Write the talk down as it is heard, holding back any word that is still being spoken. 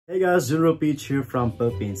Hey guys, Zero Peach here from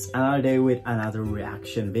Philippines. Another day with another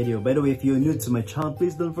reaction video. By the way, if you're new to my channel,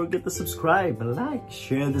 please don't forget to subscribe, like,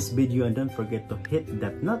 share this video, and don't forget to hit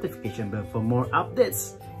that notification bell for more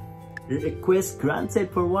updates. Request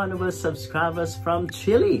granted for one of our subscribers from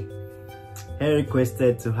Chile. He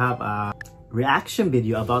requested to have a reaction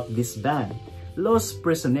video about this band, Los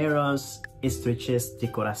Prisioneros, Estrechez de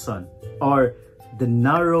Corazon, or the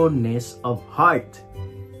narrowness of heart.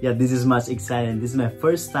 Yeah, this is much exciting. This is my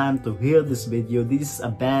first time to hear this video. This is a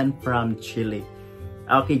band from Chile.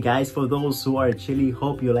 Okay guys, for those who are in Chile,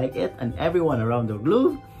 hope you like it, and everyone around the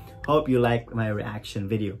globe, hope you like my reaction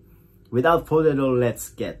video. Without further ado, let's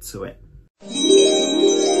get to it.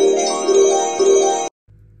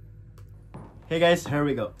 Hey guys, here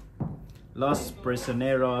we go. Los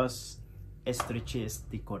Prisioneros, Estrechez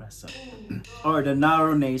de Corazon, or the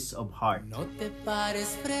narrowness of heart. No te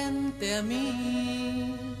pares frente a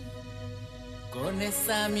mí con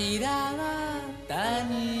esa mirada tan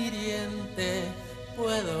hiriente.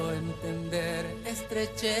 Puedo entender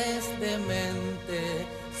estrechez de mente,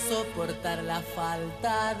 soportar la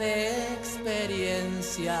falta de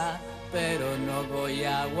experiencia, pero no voy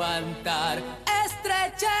a aguantar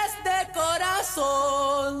estrechez de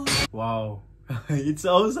corazón. Wow. It's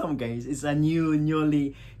awesome guys. It's a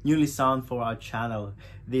newly sound for our channel,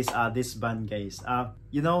 this band guys.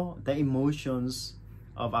 You know, the emotions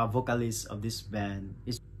of our vocalist of this band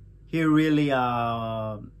is he really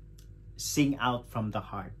sing out from the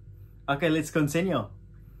heart. Okay, let's continue.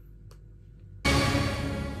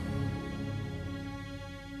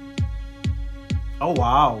 Oh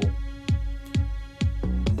wow.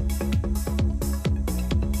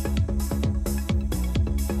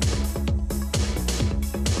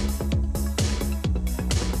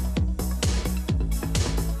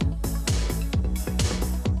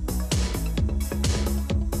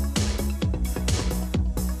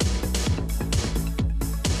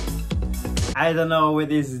 I don't know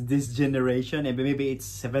what is this generation, and maybe it's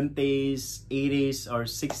 70s, 80s, or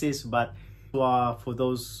 60s, but for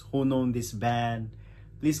those who know this band,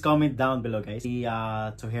 please comment down below guys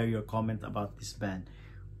to hear your comment about this band.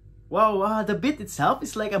 Wow, the beat itself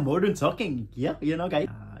is like a modern talking. Yeah, you know guys.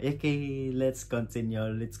 Okay, let's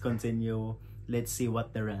continue. Let's see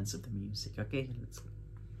what the rants of the music. Okay, let's go.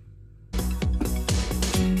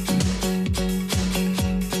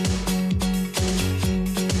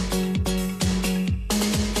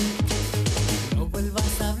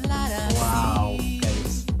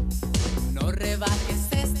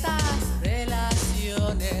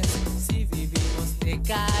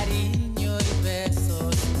 Cariño y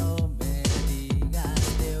besos, no me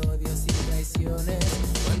digas de odios y traiciones.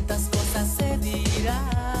 Cuántas cosas se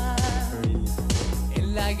dirán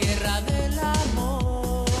en la guerra del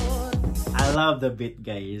amor. I love the beat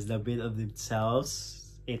guys, the beat of themselves.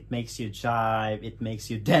 It makes you jive, it makes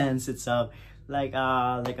you dance itself, like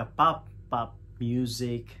a pop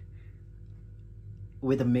music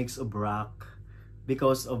with a mix of rock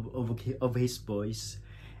because of his voice.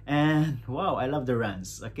 And wow, I love the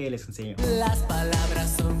runs. Okay, let's continue. Las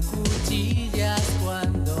palabras son cuchillas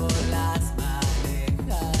cuando las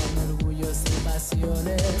manejan orgullos y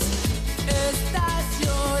pasiones. Estás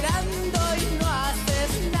llorando y no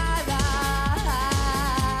haces nada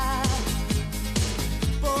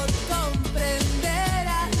por comprender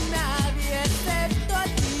a nadie excepto a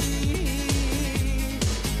ti.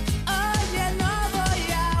 Oye, no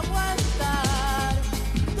voy a aguantar,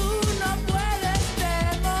 tú no puedes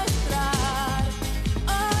demostrar.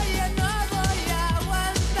 Oye, no voy a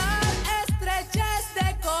aguantar estrechez de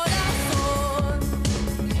corazón.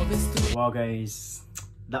 Wow guys,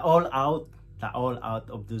 the all out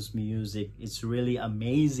of this music is really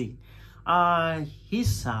amazing. He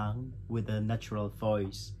sang with a natural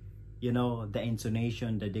voice, you know, the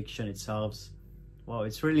intonation, the diction itself. Wow,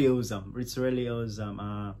 it's really awesome. It's really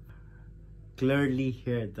awesome. Clearly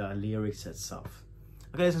hear the lyrics itself.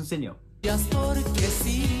 Okay, let's continue. Porque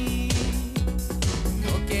sí,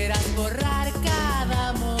 no quieras borrar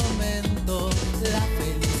cada momento. La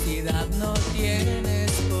felicidad no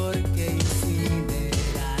tienes por qué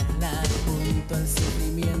incinerarla junto al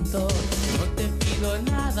sufrimiento. No te pido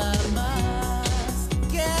nada más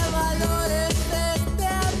que valores este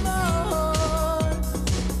amor,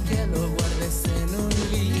 que lo guardes en un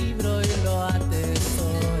libro y lo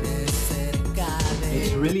atesores cerca de.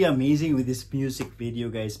 It's really amazing with this music video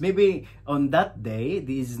guys. Maybe on that day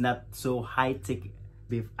this is not so high-tech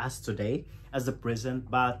as today as the present,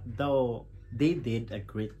 but though they did a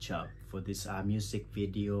great job for this music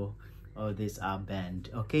video or this band.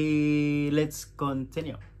 Okay, let's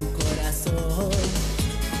continue. Corazón,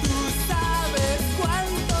 tú sabes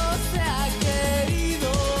cuánto se ha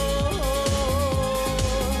querido.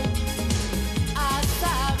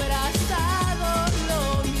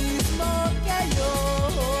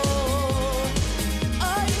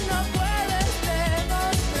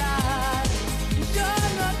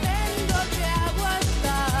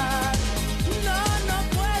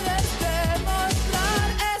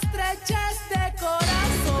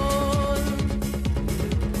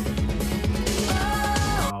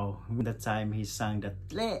 time he sang that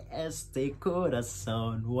Estrechez de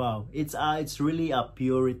Corazon. Wow, it's really a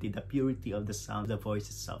purity, the purity of the sound, the voice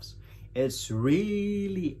itself. It's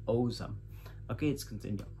really awesome. Okay, let's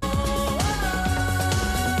continue.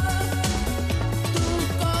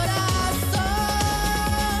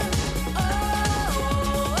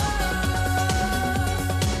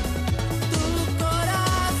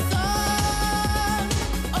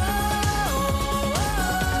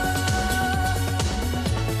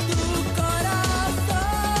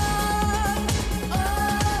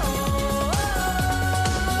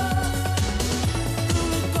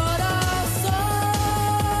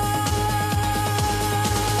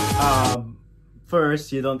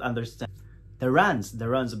 First, you don't understand the runs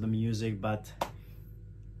of the music, but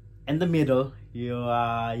in the middle, you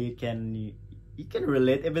can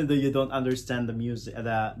relate, even though you don't understand the music,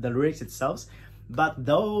 the lyrics itself. But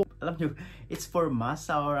though, alam nyo, it's for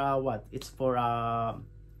masa or what? It's for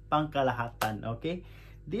pangkalahatan. Okay,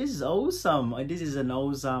 this is awesome. This is an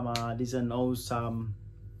awesome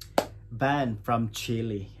band from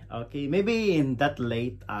Chile. Okay, maybe in that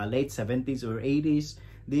late 70s or 80s.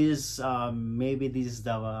 Maybe this is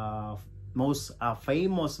the most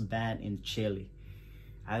famous band in Chile.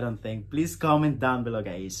 I don't think. Please comment down below,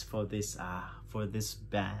 guys, for this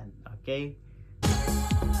band. Okay.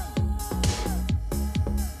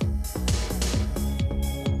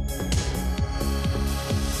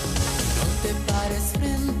 No te pares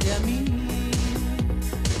frente a mí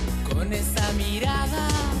con esa mirada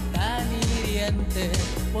tan hiriente.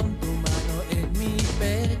 Pon tu mano en mi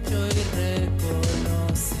pecho y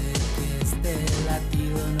reconoce que este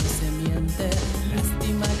latido no se miente.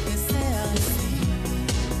 Lástima que sea así.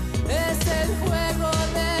 Es el juego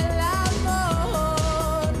del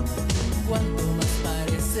amor. Cuanto más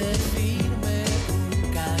parece firme, un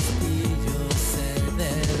castillo se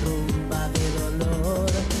derrumba de dolor.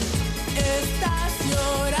 Estás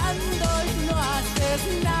llorando y no haces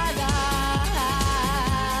nada.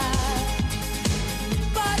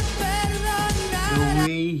 The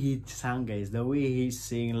way he sang, guys, the way he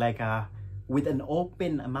sing, like with an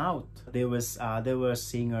open mouth. There were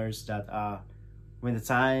singers that when the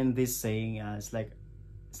time they sing, it's like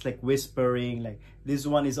whispering. Like this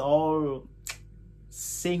one is all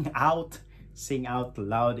sing out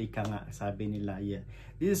loud. Ika nga, sabi nila. Yeah,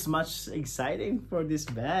 this is much exciting for this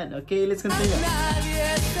band. Okay, let's continue.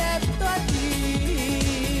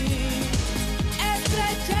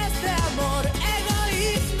 Estrechez de amor,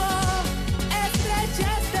 egoísmo,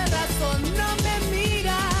 estrechez de razón, no me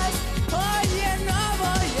miras, oye, no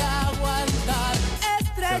voy a aguantar,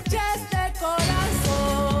 estrechez de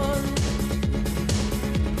corazón.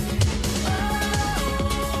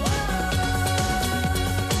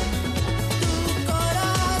 Tu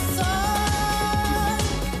corazón.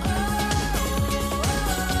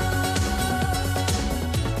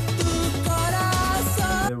 Tu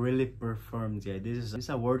corazón. They really performed. Yeah, this is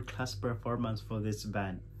a world-class performance for this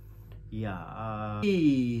band. Yeah,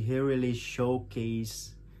 he really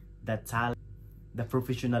showcased the talent, the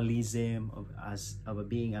professionalism of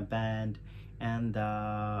being a band, and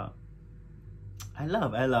I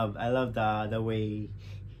love the way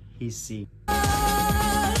he sings.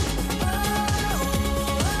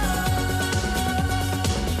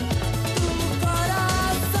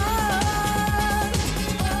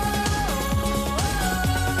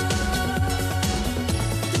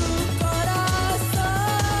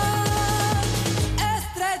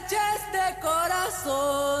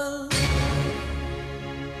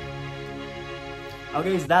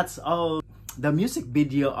 Okay, so that's all the music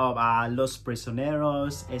video of Los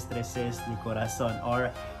Prisioneros, Estrechez de Corazon, or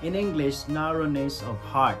in English, Narrowness of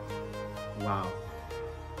Heart. Wow,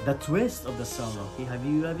 the twist of the song. Okay, have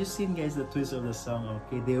you seen, guys, the twist of the song?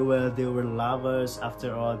 Okay, they were lovers.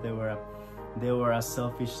 After all, they were a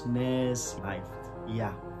selfishness life.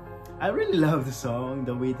 Yeah, I really love the song,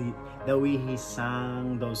 the way he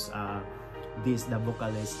sang those the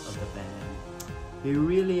vocalist of the band. They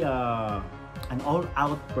really an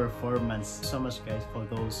all-out performance. So much, guys, for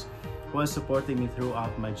those who are supporting me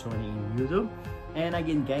throughout my journey in YouTube. And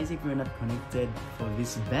again, guys, if you're not connected for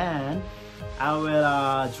this band, I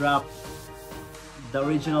will drop the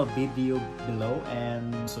original video below,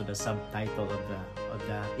 and so the subtitle of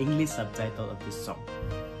the English subtitle of this song.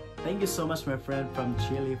 Thank you so much, my friend from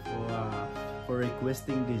Chile, for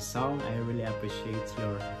requesting this song. I really appreciate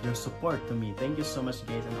your support to me. Thank you so much,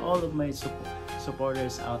 guys, and all of my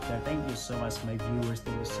supporters out there. Thank you so much, my viewers.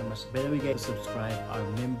 Thank you so much. By the way, guys, subscribe our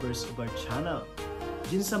members of our channel,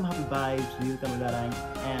 Jinsam Happy Vibes, Liu Tamularang,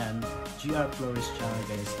 and GR Flores channel,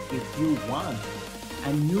 guys. If you want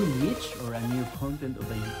a new niche or a new content of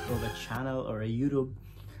a channel or a YouTube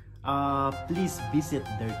please visit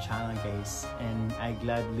their channel, guys, and I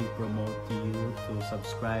gladly promote you to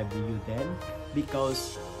subscribe to you then,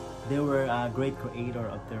 because they were a great creator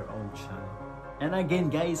of their own channel. And again,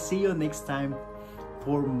 guys, see you next time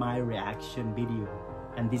for my reaction video.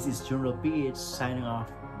 And this is General PH signing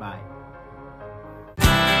off. Bye.